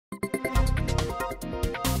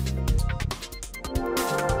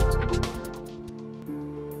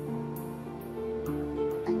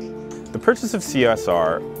purchase of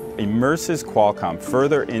CSR immerses Qualcomm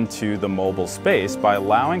further into the mobile space by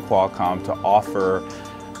allowing Qualcomm to offer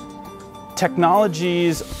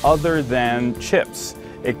technologies other than chips.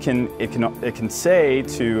 It can say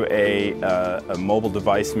to a mobile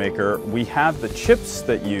device maker, we have the chips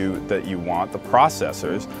that you want, the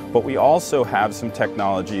processors, but we also have some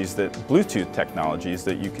technologies Bluetooth technologies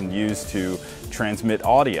that you can use to transmit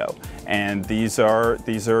audio. And these are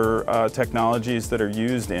technologies that are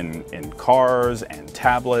used in cars and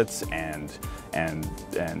tablets and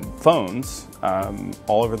phones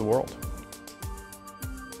all over the world.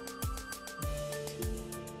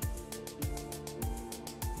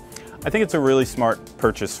 I think it's a really smart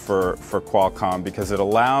purchase for Qualcomm because it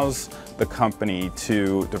allows the company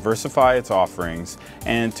to diversify its offerings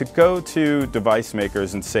and to go to device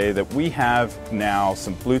makers and say that we have now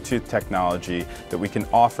some Bluetooth technology that we can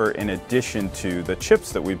offer in addition to the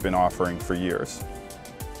chips that we've been offering for years.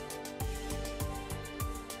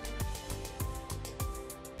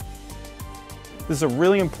 This is a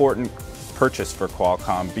really important purchase for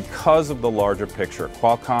Qualcomm because of the larger picture.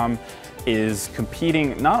 Qualcomm is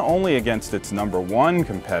competing not only against its #1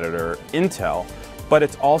 competitor, Intel, but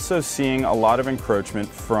it's also seeing a lot of encroachment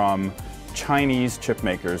from Chinese chip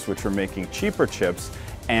makers, which are making cheaper chips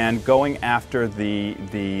and going after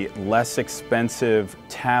the less expensive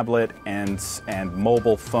tablet and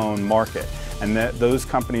mobile phone market. And those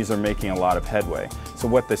companies are making a lot of headway. So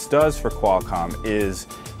what this does for Qualcomm is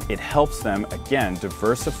it helps them, again,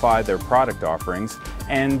 diversify their product offerings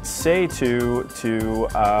and say to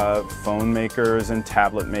phone makers and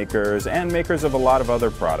tablet makers and makers of a lot of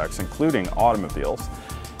other products, including automobiles,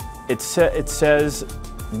 it says,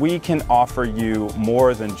 we can offer you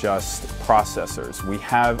more than just processors. We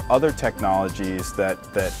have other technologies that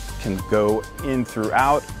can go in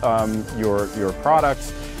throughout your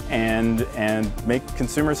products and make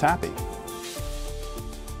consumers happy.